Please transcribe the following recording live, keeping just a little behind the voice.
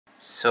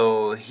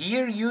So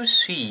here you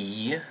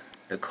see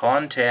the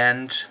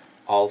content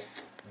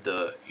of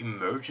the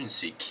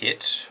emergency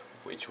kit,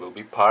 which will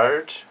be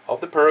part of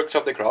the perks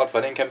of the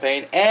crowdfunding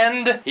campaign.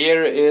 And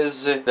here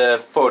is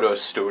the photo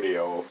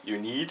studio you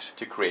need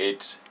to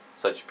create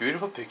such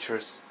beautiful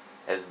pictures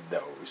as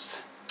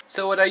those.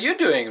 So what are you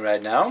doing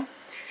right now?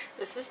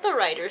 This is the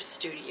writer's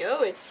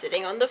studio. It's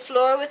sitting on the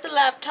floor with a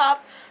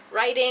laptop,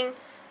 writing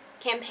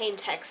campaign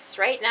texts.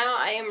 Right now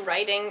I am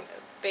writing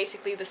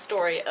basically the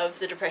story of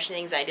the depression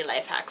anxiety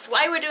life hacks.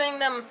 Why we're doing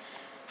them,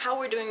 how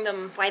we're doing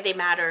them, why they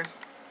matter,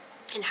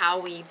 and how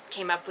we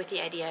came up with the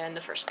idea in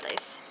the first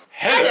place.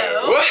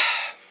 Hello!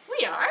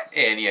 We are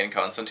Annie and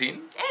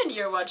Konstantin. And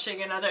you're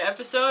watching another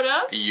episode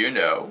of You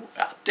Know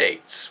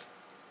Updates.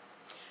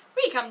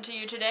 We come to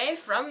you today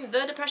from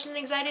the Depression and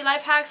Anxiety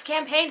Life Hacks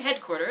campaign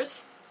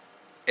headquarters.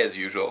 As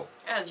usual.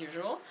 As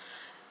usual.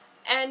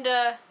 And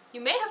you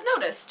may have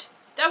noticed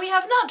that we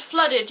have not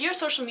flooded your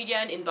social media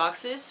and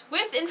inboxes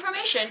with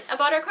information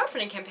about our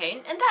crowdfunding campaign,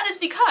 and that is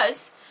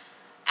because,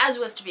 as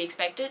was to be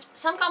expected,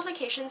 some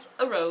complications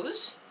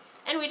arose,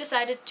 and we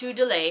decided to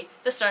delay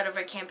the start of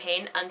our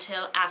campaign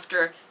until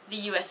after the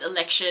US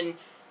election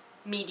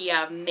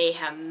media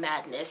mayhem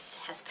madness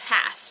has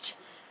passed,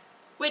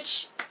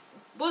 which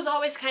was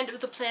always kind of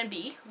the plan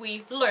B.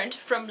 We learned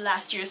from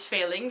last year's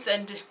failings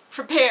and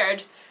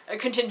prepared a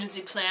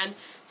contingency plan,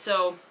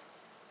 so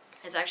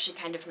it's actually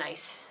kind of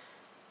nice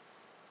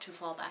to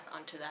fall back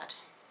onto that.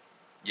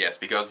 Yes,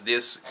 because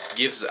this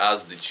gives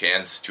us the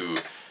chance to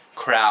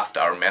craft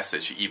our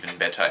message even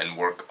better and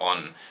work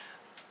on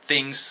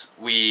things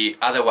we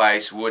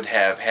otherwise would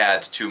have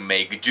had to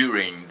make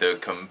during the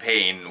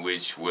campaign,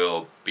 which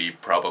will be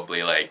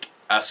probably like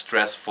a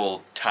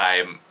stressful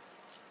time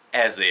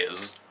as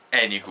is.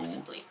 Anywho.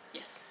 Possibly,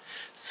 yes.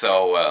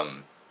 So,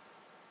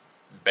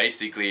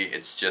 basically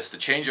it's just a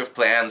change of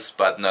plans,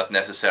 but not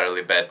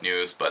necessarily bad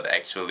news, but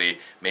actually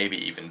maybe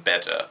even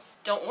better.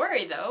 Don't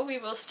worry though, we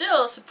will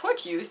still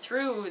support you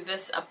through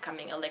this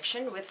upcoming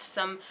election with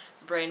some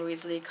brain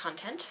weaselly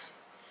content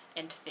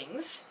and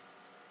things.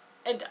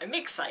 And I'm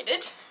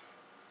excited.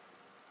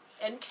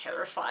 And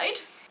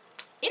terrified.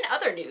 In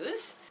other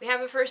news, we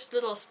have a first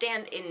little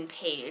stand-in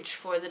page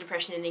for the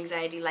Depression and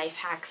Anxiety Life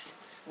Hacks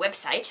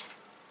website.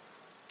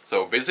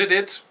 So visit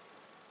it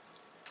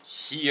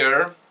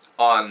here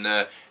on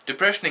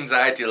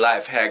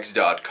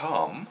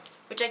depressionanxietylifehacks.com.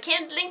 Which I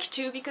can't link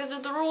to because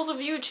of the rules of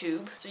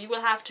YouTube, so you will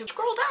have to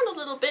scroll down a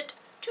little bit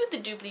to the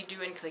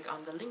doobly-doo and click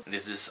on the link.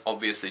 This is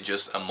obviously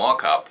just a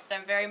mock-up.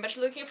 I'm very much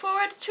looking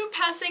forward to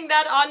passing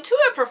that on to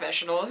a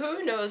professional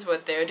who knows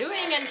what they're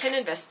doing and can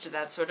invest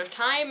that sort of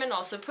time and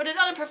also put it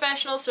on a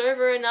professional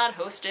server and not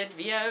host it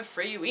via a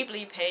free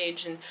Weebly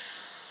page and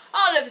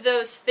all of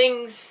those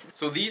things.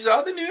 So these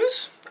are the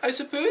news, I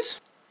suppose?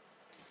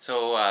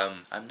 So,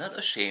 I'm not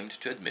ashamed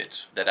to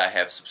admit that I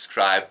have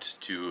subscribed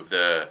to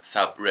the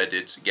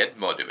subreddit Get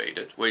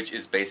Motivated, which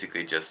is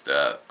basically just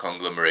a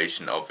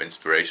conglomeration of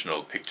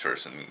inspirational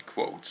pictures and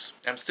quotes.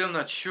 I'm still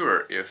not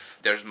sure if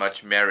there's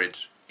much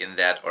merit in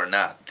that or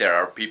not. There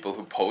are people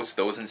who post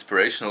those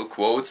inspirational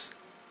quotes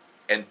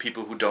and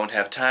people who don't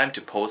have time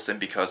to post them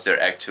because they're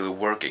actually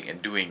working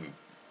and doing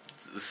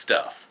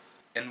stuff.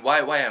 And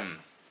why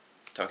I'm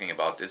talking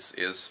about this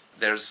is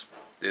there's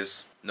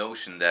this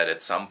notion that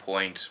at some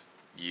point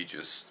you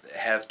just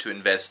have to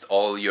invest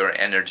all your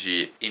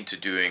energy into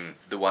doing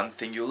the one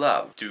thing you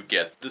love to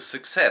get the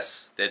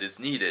success that is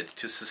needed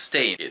to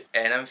sustain it.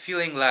 And I'm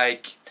feeling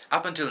like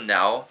up until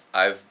now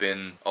I've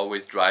been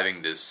always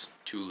driving this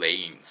two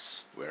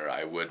lanes where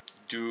I would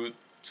do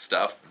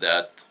stuff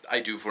that I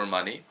do for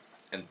money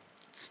and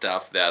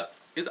stuff that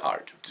is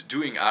art.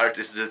 Doing art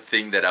is the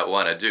thing that I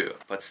want to do,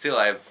 but still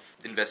I've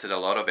invested a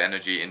lot of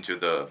energy into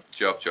the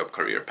job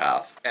career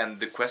path. And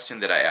the question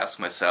that I ask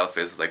myself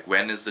is like,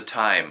 when is the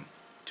time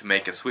to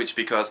make a switch?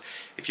 Because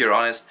if you're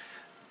honest,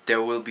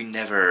 there will be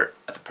never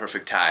the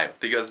perfect time,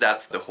 because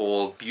that's the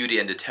whole beauty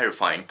and the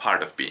terrifying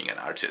part of being an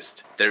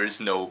artist. There is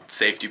no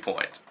safety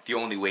point. The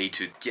only way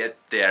to get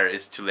there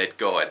is to let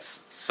go at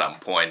some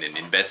point and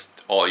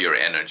invest all your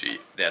energy.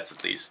 That's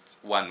at least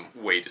one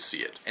way to see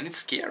it. And it's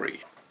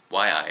scary.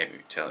 Why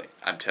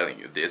I'm telling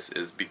you this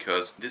is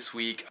because this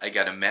week I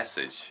got a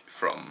message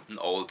from an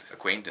old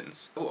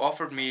acquaintance who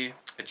offered me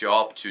a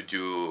job to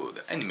do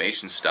the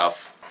animation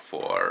stuff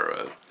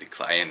for a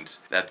client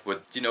that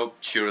would, you know,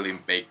 surely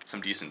make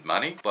some decent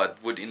money, but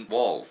would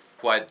involve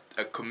quite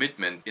a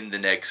commitment in the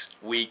next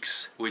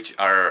weeks, which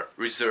are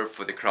reserved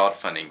for the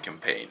crowdfunding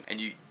campaign.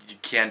 And you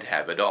can't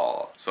have it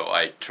all. So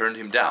I turned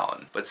him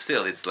down. But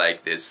still, it's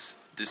like this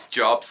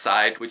job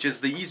site, which is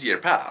the easier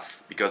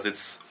path, because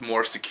it's a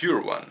more secure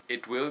one.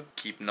 It will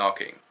keep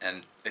knocking,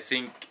 and I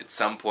think at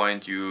some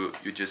point you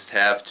just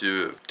have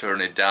to turn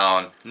it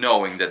down,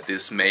 knowing that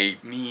this may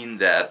mean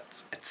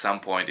that at some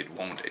point it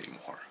won't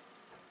anymore.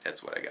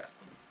 That's what I got.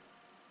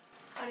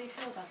 How do you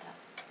feel about that?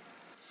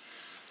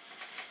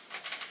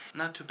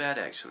 Not too bad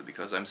actually,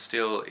 because I'm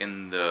still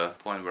in the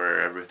point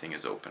where everything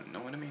is open.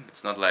 Know what I mean?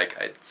 It's not like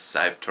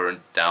I've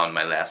turned down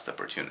my last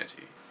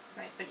opportunity.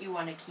 Right, but you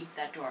want to keep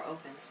that door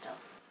open still.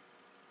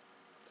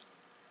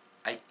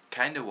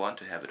 kinda want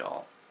to have it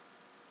all.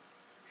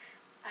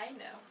 I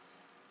know.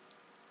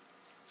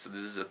 So this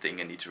is a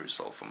thing I need to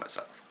resolve for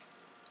myself.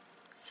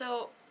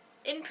 So,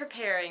 in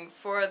preparing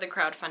for the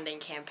crowdfunding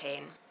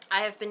campaign,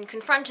 I have been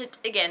confronted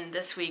again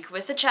this week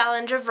with the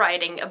challenge of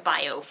writing a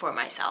bio for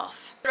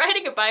myself.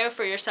 Writing a bio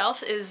for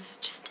yourself is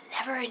just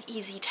never an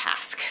easy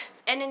task.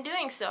 And in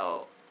doing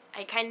so,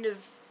 I kind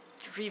of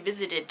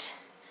revisited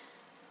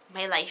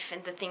my life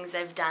and the things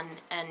I've done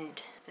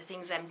and the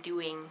things I'm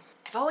doing.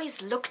 I've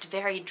always looked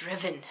very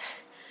driven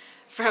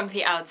from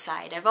the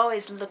outside. I've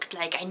always looked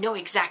like I know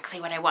exactly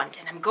what I want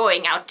and I'm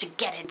going out to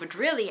get it. But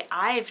really,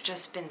 I've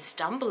just been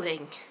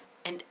stumbling.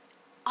 And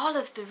all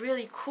of the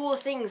really cool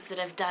things that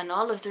I've done,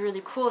 all of the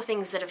really cool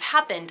things that have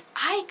happened,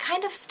 I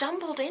kind of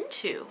stumbled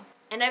into.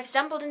 And I've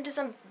stumbled into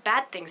some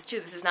bad things too.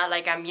 This is not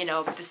like I'm,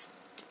 this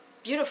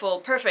beautiful,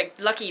 perfect,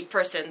 lucky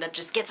person that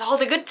just gets all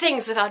the good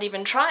things without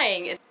even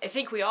trying. I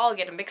think we all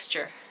get a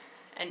mixture.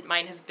 And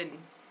mine has been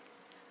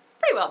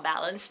pretty well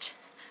balanced,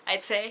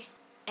 I'd say.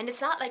 And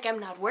it's not like I'm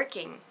not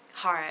working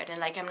hard and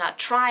like I'm not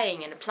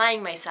trying and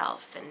applying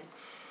myself and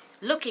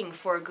looking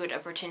for good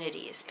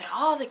opportunities. But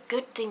all the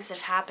good things that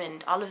have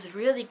happened, all of the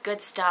really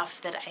good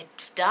stuff that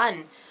I've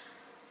done,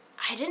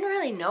 I didn't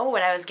really know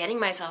what I was getting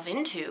myself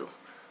into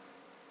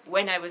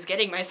when I was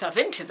getting myself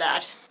into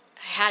that.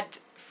 I had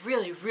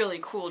really, really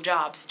cool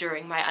jobs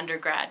during my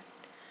undergrad.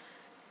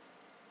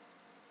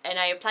 And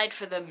I applied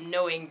for them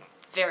knowing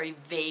very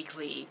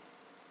vaguely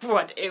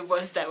what it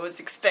was that was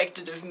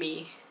expected of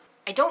me.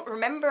 I don't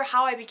remember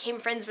how I became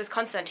friends with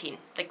Konstantin.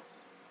 Like,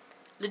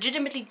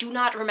 legitimately do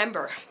not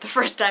remember the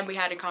first time we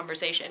had a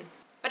conversation.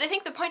 But I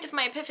think the point of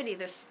my epiphany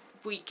this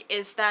week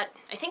is that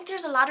I think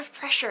there's a lot of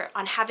pressure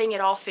on having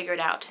it all figured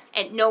out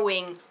and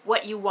knowing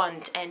what you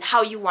want and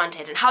how you want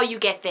it and how you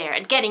get there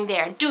and getting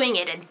there and doing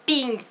it and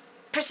being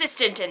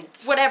persistent and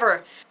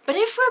whatever. But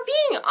if we're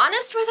being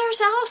honest with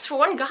ourselves for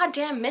one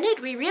goddamn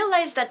minute, we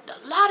realize that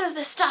a lot of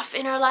the stuff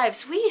in our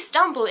lives we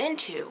stumble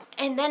into,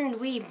 and then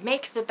we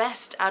make the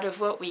best out of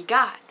what we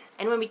got.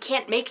 And when we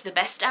can't make the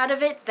best out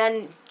of it,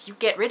 then you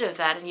get rid of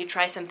that and you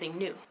try something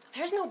new.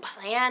 There's no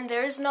plan,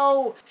 there's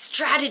no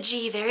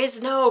strategy, there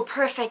is no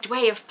perfect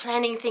way of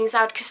planning things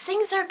out, because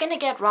things are gonna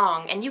get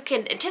wrong, and you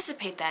can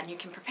anticipate that and you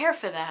can prepare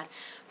for that.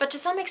 But to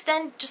some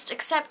extent, just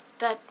accept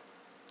that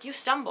you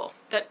stumble,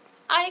 that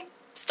I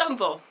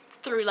stumble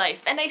through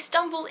life, and I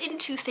stumble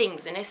into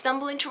things, and I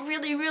stumble into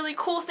really, really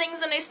cool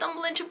things, and I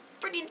stumble into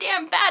pretty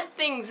damn bad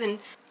things, and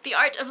the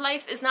art of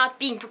life is not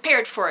being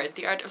prepared for it.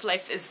 The art of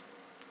life is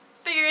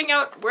figuring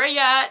out where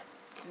you're at,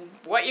 and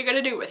what you're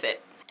gonna do with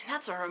it. And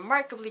that's a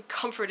remarkably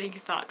comforting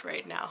thought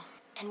right now,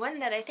 and one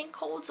that I think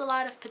holds a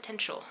lot of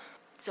potential.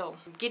 So,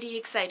 I'm giddy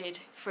excited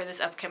for this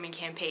upcoming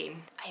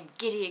campaign. I'm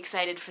giddy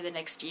excited for the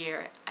next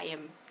year. I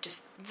am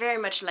just very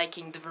much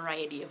liking the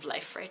variety of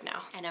life right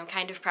now. And I'm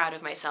kind of proud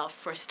of myself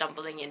for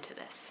stumbling into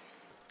this.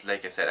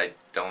 Like I said, I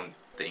don't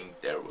think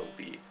there will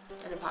be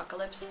An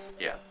apocalypse?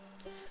 Yeah.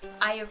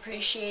 I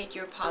appreciate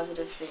your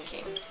positive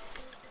thinking.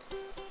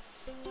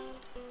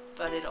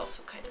 But it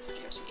also kind of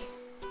scares me.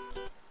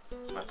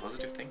 My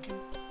positive thinking?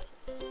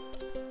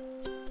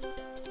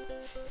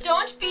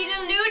 Don't be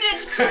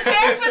deluded!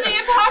 Prepare for the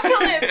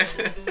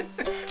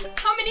apocalypse!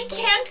 How many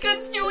canned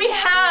goods do we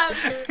have?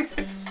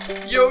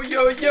 Yo,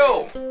 yo,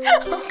 yo!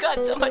 Oh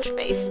god, so much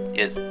face.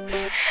 Yes.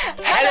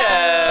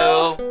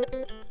 Hello!